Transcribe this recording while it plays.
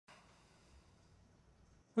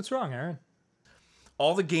What's wrong, Arin?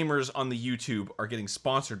 All the gamers on the YouTube are getting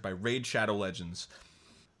sponsored by Raid Shadow Legends.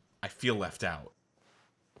 I feel left out.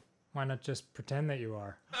 Why not just pretend that you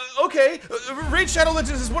are? Okay, Raid Shadow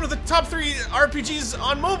Legends is one of the top 3 RPGs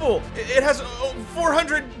on mobile. It has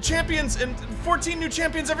 400 champions and 14 new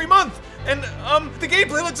champions every month. And the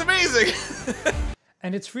gameplay looks amazing.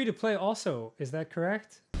 And it's free to play also, is that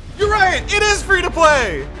correct? You're right, it is free to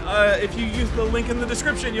play. If you use the link in the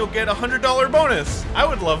description, you'll get a $100 bonus. I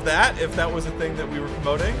would love that if that was a thing that we were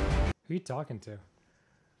promoting. Who are you talking to?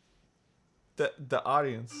 The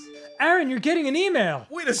audience. Arin, you're getting an email!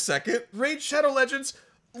 Wait a second. Raid Shadow Legends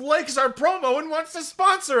likes our promo and wants to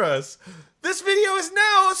sponsor us. This video is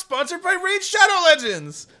now sponsored by Raid Shadow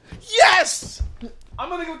Legends. Yes! I'm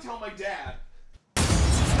gonna go tell my dad. I'm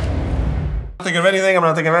not thinking of anything, I'm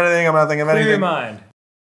not thinking of anything, I'm not thinking of anything. Clear your mind.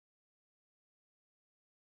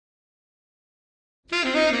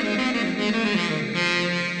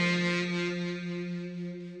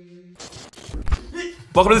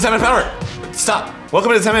 Welcome to the 10-minute power hour. Stop.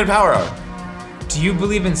 Welcome to the 10-minute power hour. Do you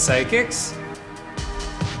believe in psychics?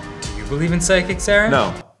 Do you believe in psychics, Arin?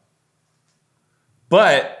 No.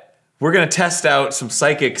 But we're gonna test out some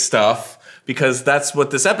psychic stuff because that's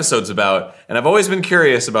what this episode's about. And I've always been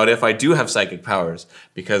curious about if I do have psychic powers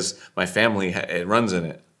because my family it runs in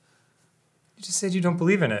it. You just said you don't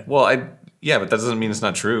believe in it. Well, yeah, but that doesn't mean it's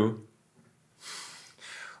not true.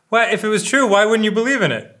 Well, if it was true, why wouldn't you believe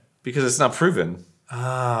in it? Because it's not proven.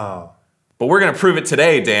 Oh. But we're gonna prove it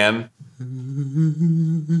today, Dan.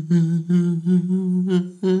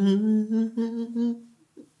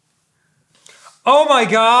 Oh my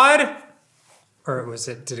god! Or was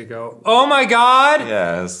it, did it go, oh my god?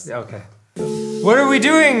 Yes. Okay. What are we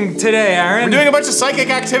doing today, Arin? We're doing a bunch of psychic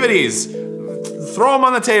activities. Throw them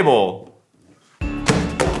on the table.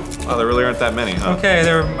 Oh, there really aren't that many, huh? Okay,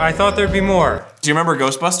 I thought there'd be more. Do you remember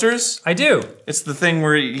Ghostbusters? I do. It's the thing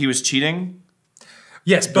where he was cheating.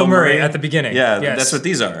 Yes, Bill Murray at the beginning. Yeah, yes. That's what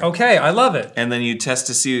these are. Okay, I love it. And then you test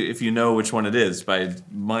to see if you know which one it is by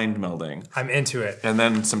mind melding. I'm into it. And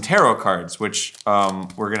then some tarot cards, which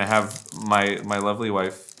we're gonna have my lovely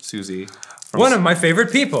wife, Suzy. One of my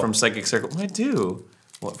favorite people. From Psychic Circle, I do.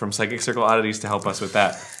 Well, from Psychic Circle Oddities to help us with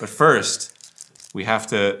that. But first, we have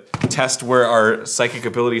to test where our psychic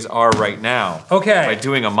abilities are right now. Okay. By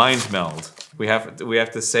doing a mind meld. We have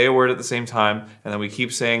to say a word at the same time, and then we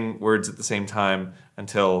keep saying words at the same time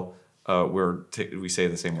until we say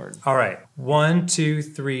the same word. All right. 1, 2,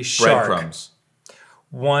 3, shark. Breadcrumbs.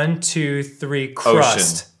 1, 2, 3,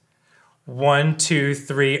 crust. Ocean. 1, 2,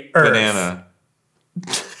 3, earth. Banana.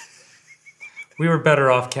 We were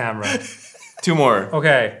better off camera. 2 more.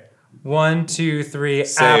 Okay. 1, 2, 3,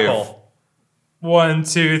 Save. apple. 1,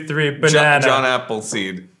 2, 3, banana. John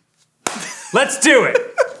Appleseed. Let's do it!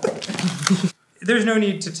 There's no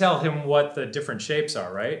need to tell him what the different shapes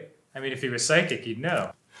are, right? I mean, if he was psychic, he'd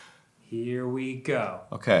know. Here we go.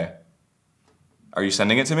 Okay. Are you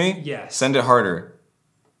sending it to me? Yes. Send it harder.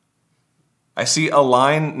 I see a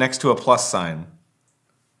line next to a plus sign.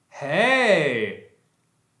 Hey!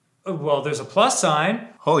 Well, there's a plus sign.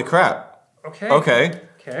 Holy crap. Okay. Okay.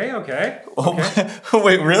 Okay, okay. Oh, okay.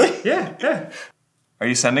 wait, really? Yeah, yeah. Are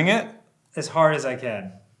you sending it? As hard as I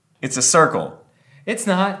can. It's a circle. It's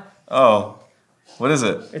not. Oh. What is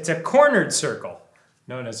it? It's a cornered circle,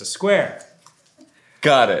 known as a square.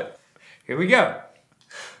 Got it. Here we go.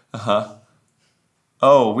 Uh-huh.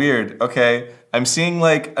 Oh, weird. Okay. I'm seeing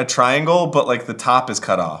like a triangle, but like the top is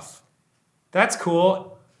cut off. That's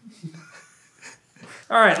cool.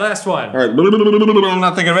 All right, last one. All right. I'm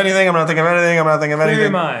not thinking of anything. I'm not thinking of anything. I'm not thinking of anything. Clear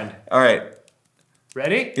your mind. All right.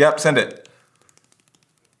 Ready? Yep, send it.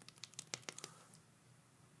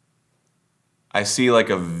 I see like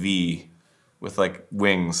a V with like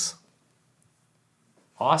wings.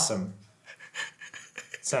 Awesome.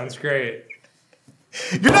 Sounds great.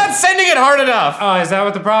 You're not sending it hard enough. Oh, is that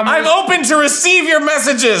what the problem I'm is? open to receive your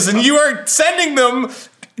messages and you are sending them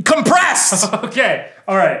compressed. Okay,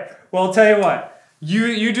 all right. Well, I'll tell you what.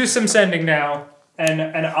 You do some sending now,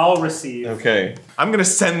 and I'll receive. Okay. I'm gonna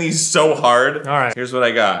send these so hard. All right. Here's what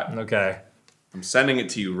I got. Okay. I'm sending it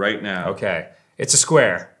to you right now. Okay. It's a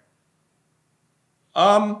square.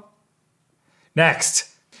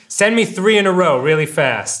 Next. Send me 3 in a row really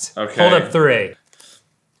fast. Okay. Hold up 3.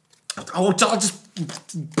 Oh, I'll just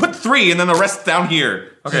put 3 and then the rest down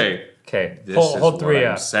here. Okay. Okay. This Hold is 3 what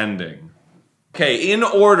I'm up. sending. Okay, in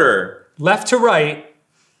order. Left to right,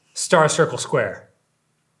 star, circle, square.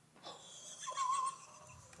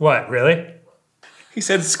 What, really? He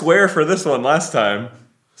said square for this one last time.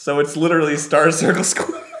 So it's literally star, circle,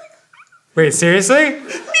 square. Wait, seriously?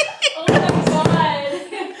 Oh my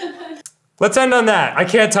god. Let's end on that. I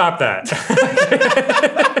can't top that.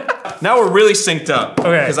 Now we're really synced up.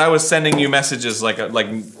 Okay. Because I was sending you messages like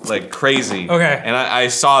crazy. Okay. And I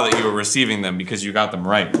saw that you were receiving them because you got them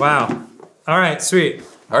right. Wow. All right, sweet.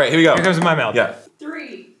 All right, here we go. Here comes my mouth. Yeah.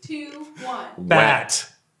 3, 2, 1. Bat.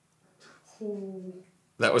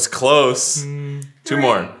 That was close. 2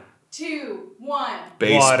 more. 2, 1.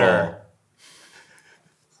 Baseball. Water.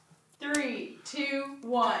 3, 2,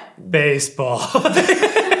 1. Baseball.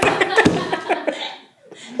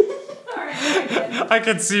 I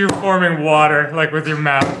could see you forming water, like with your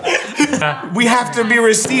mouth. We have to be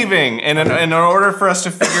receiving, and in order for us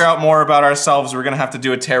to figure out more about ourselves, we're gonna have to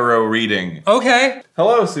do a tarot reading. Okay.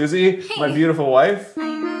 Hello, Suzy, my beautiful wife.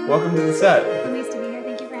 Hi. Welcome to the set. Nice to be here.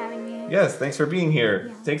 Thank you for having me. Yes, thanks for being here.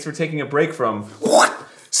 Yeah. Thanks for taking a break from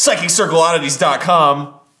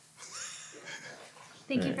PsychicCircleOddities.com.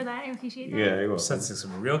 Thank you for that. I appreciate that. Yeah, you're welcome. Sensing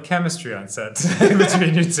some real chemistry on set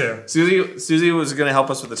between you two. Suzy was gonna help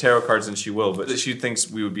us with the tarot cards, and she will, but she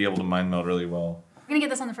thinks we would be able to mind meld really well. We're gonna get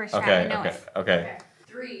this on the first try. Okay, I know okay, it. okay.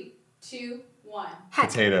 3, 2, 1. Heck.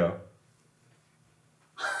 Potato.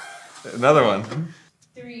 Another one.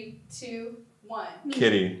 3, 2, 1.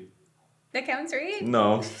 Kitty. That counts, right?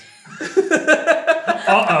 No.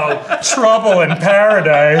 Uh-oh. Trouble in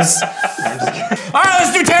paradise. All right,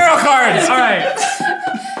 let's do tarot cards. All right.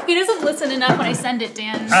 He doesn't listen enough when I send it,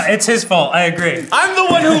 Dan. It's his fault. I agree. I'm the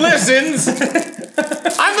one who listens. I'm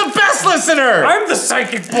the best listener. I'm the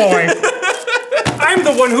psychic boy. I'm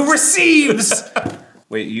the one who receives.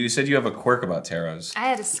 Wait, you said you have a quirk about tarots. I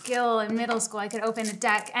had a skill in middle school. I could open a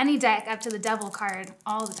deck, any deck, up to the devil card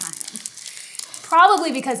all the time.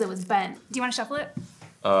 Probably because it was bent. Do you want to shuffle it?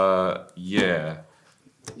 Yeah.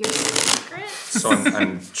 Your secret? So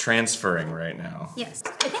I'm transferring right now. Yes.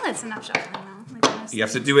 I think that's enough shuffling now. Like, honestly. You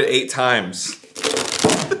have to do it 8 times.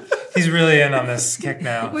 He's really in on this kick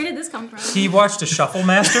now. Where did this come from? He watched a Shuffle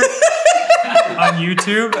Master on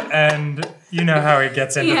YouTube, and you know how he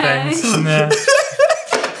gets into things. Yeah.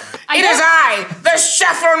 It is I, the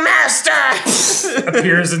Shuffle Master!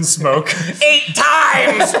 Appears in smoke. 8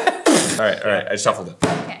 times! All right, I shuffled it.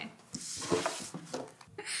 Okay.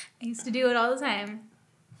 I used to do it all the time.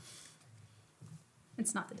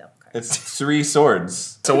 It's not the devil card. It's 3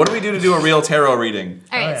 swords. So what do we do to do a real tarot reading?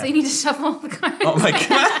 All right, yeah. so you need to shuffle the cards. Oh my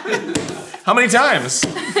god. How many times?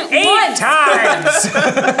 8 times!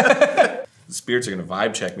 The spirits are gonna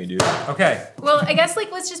vibe check me, dude. Okay. Well, I guess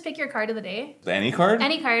let's just pick your card of the day. Any card?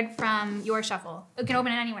 Any card from your shuffle. You can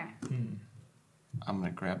open it anywhere. I'm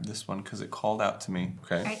gonna grab this one because it called out to me.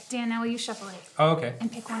 Okay. All right, Dan, now will you shuffle it Oh, okay.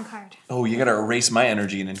 and pick one card? Oh, you gotta erase my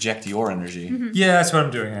energy and inject your energy. Yeah, that's what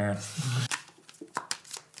I'm doing, Aaron.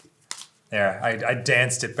 There, I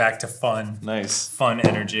danced it back to fun. Nice. Fun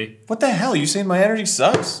energy. What the hell? You saying my energy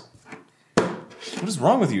sucks? What is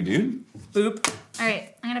wrong with you, dude? Boop. All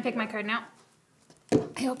right, I'm gonna pick my card now.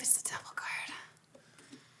 I hope it's the devil card.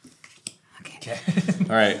 Okay. Okay.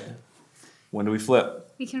 All right. When do we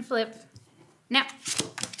flip? We can flip. Now.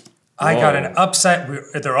 I got an upside.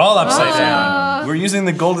 They're all upside down. We're using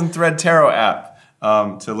the Golden Thread Tarot app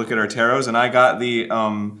to look at our tarots, and I got the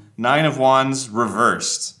 9 of Wands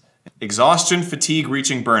reversed. Exhaustion, fatigue,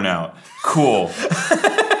 reaching burnout. Cool.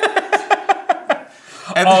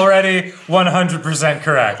 Already 100%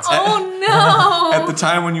 correct. Oh no! At the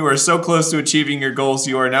time when you are so close to achieving your goals,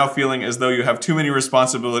 you are now feeling as though you have too many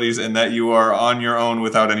responsibilities and that you are on your own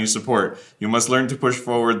without any support. You must learn to push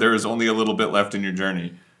forward. There is only a little bit left in your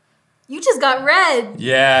journey. You just got red.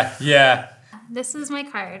 Yeah, yeah. This is my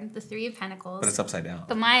card, the 3 of Pentacles. But it's upside down.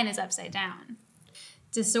 But mine is upside down.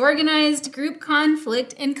 Disorganized group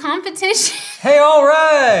conflict and competition. Hey, all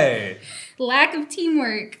right. Lack of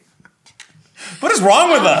teamwork. What is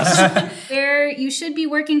wrong with us? Where you should be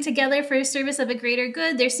working together for the service of a greater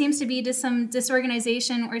good, there seems to be some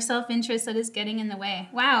disorganization or self-interest that is getting in the way.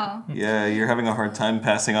 Wow. Yeah, you're having a hard time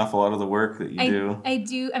passing off a lot of the work that you do. I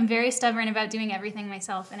do. I'm very stubborn about doing everything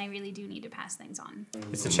myself, and I really do need to pass things on.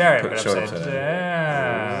 It's the chariot, but Show it upside upside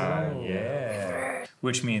down. Yeah.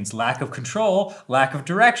 Which means lack of control, lack of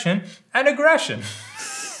direction, and aggression.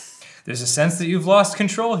 There's a sense that you've lost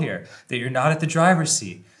control here, that you're not at the driver's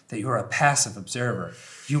seat, that you're a passive observer.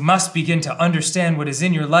 You must begin to understand what is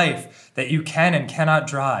in your life, that you can and cannot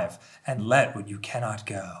drive, and let what you cannot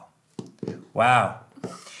go. Wow.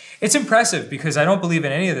 It's impressive because I don't believe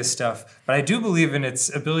in any of this stuff, but I do believe in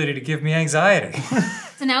its ability to give me anxiety.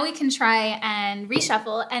 So now we can try and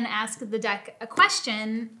reshuffle and ask the deck a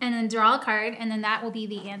question and then draw a card, and then that will be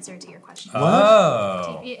the answer to your question.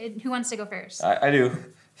 Oh. Who wants to go first? I do.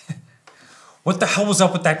 What the hell was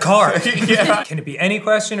up with that card? Yeah. Can it be any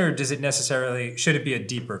question, or should it be a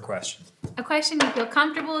deeper question? A question you feel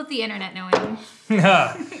comfortable with the internet knowing.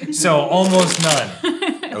 So almost none.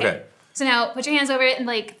 Okay. So now put your hands over it and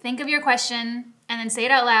like think of your question and then say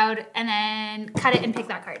it out loud and then cut it and pick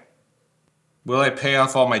that card. Will I pay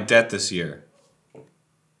off all my debt this year?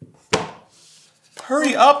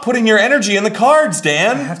 Hurry up putting your energy in the cards, I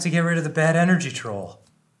Dan. have to get rid of the bad energy troll.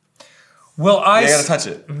 Will I? Yeah, I gotta touch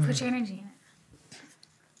it. Put your energy in it.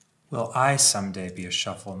 Will I someday be a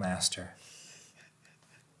shuffle master?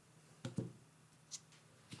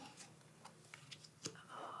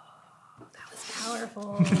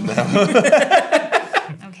 Powerful.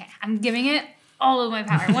 Okay, I'm giving it all of my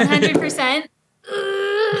power. 100%.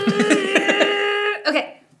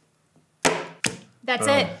 Okay. That's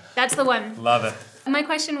it. That's the one. Love it. My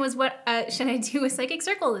question was, what should I do with Psychic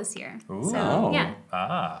Circle this year? Ooh. So,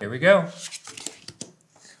 yeah. Here we go.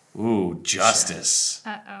 Ooh, justice.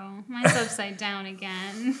 Uh-oh. Mine's upside down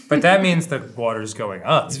again. But that means the water's going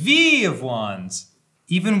up. It's V of Wands.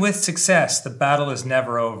 Even with success, the battle is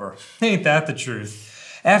never over. Ain't that the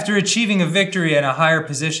truth? After achieving a victory and a higher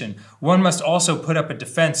position, one must also put up a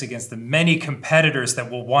defense against the many competitors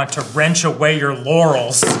that will want to wrench away your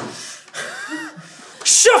laurels.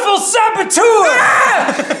 Shuffle saboteur!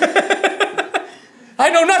 Ah! I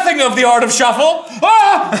know nothing of the art of shuffle.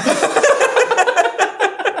 Ah!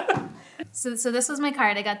 So this was my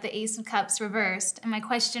card. I got the Ace of Cups reversed. And my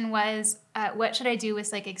question was, what should I do with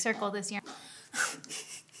Psychic Circle this year?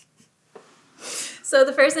 So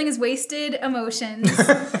the first thing is wasted emotions,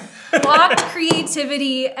 blocked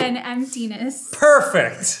creativity, and emptiness.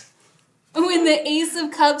 Perfect. When the Ace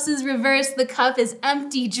of Cups is reversed, the cup is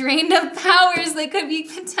empty, drained of powers that could be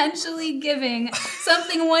potentially giving.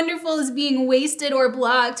 Something wonderful is being wasted or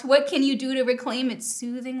blocked. What can you do to reclaim its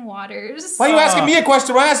soothing waters? Why are you asking me a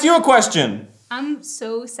question? Why ask you a question? I'm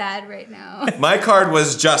so sad right now. My card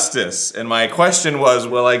was justice, and my question was,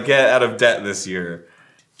 will I get out of debt this year?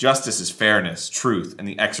 Justice is fairness, truth, and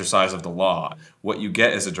the exercise of the law. What you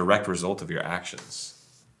get is a direct result of your actions.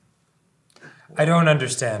 I don't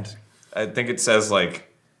understand. I think it says,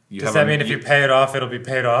 like, you Does have that mean if you pay it off, it'll be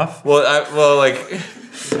paid off? Well, like,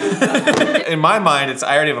 in my mind,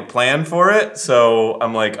 I already have a plan for it, so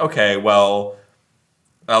I'm like, okay, well,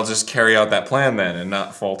 I'll just carry out that plan then and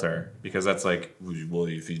not falter. Because that's like, well,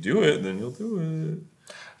 if you do it, then you'll do it.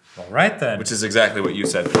 All right, then. Which is exactly what you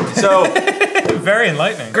said. So, very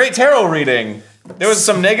enlightening. great tarot reading. There was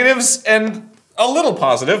some negatives and a little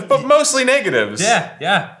positive, but mostly negatives.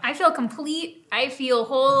 Yeah. I feel complete. I feel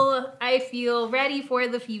whole. I feel ready for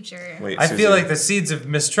the future. Wait, I Suzy. feel like the seeds of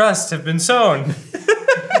mistrust have been sown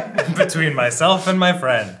between myself and my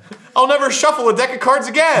friend. I'll never shuffle a deck of cards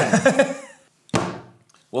again.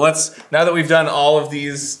 Well, now that we've done all of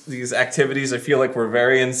these activities, I feel like we're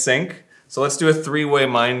very in sync. So let's do a three-way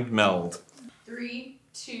mind meld. 3,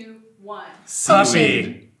 2, 1.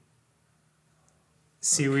 Puppy.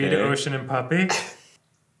 Seaweed, Okay. ocean, and puppy.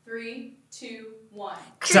 3, 2, 1.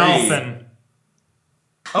 Dolphin.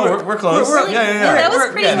 Oh, we're close. Really? Yeah. That was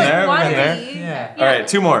We're pretty getting like there, we're getting watery. there. Yeah. All right,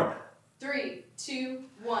 two more. 3, 2,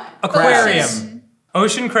 1. Aquarium. Ocean.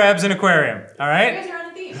 Ocean, crabs, and aquarium. All You right? guys are on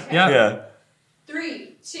a theme. Okay. Yeah. Yeah.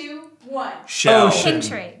 3, 2, 1. Shell. Ocean. King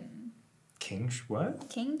Triton. What?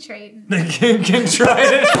 King Triton. The king tried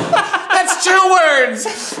it. That's 2 words.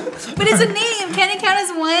 But it's a name. Can it count as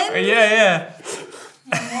one? Yeah.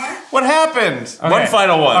 One more. What happened? Okay. One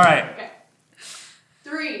final one. All right. Okay.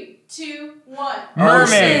 3, 2, 1.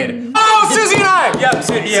 Mermaid. Oh, Suzy and I. Yep.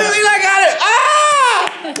 Suzy and I got it.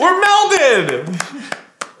 Ah! We're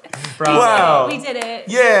melded. Bravo. Wow. We did it.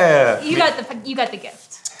 Yeah. You got the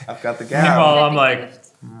gift. I've got the Meanwhile, gap. I'm like,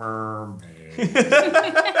 mermaid.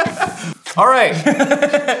 All right.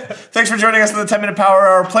 Thanks for joining us in the 10-minute power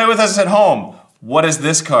hour. Play with us at home. What is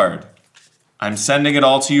this card? I'm sending it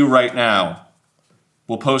all to you right now.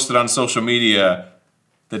 We'll post it on social media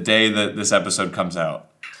the day that this episode comes out.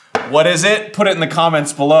 What is it? Put it in the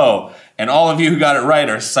comments below. And all of you who got it right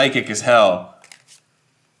are psychic as hell.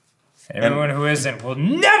 Everyone who isn't will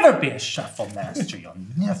never be a shuffle master. You'll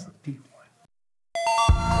never be.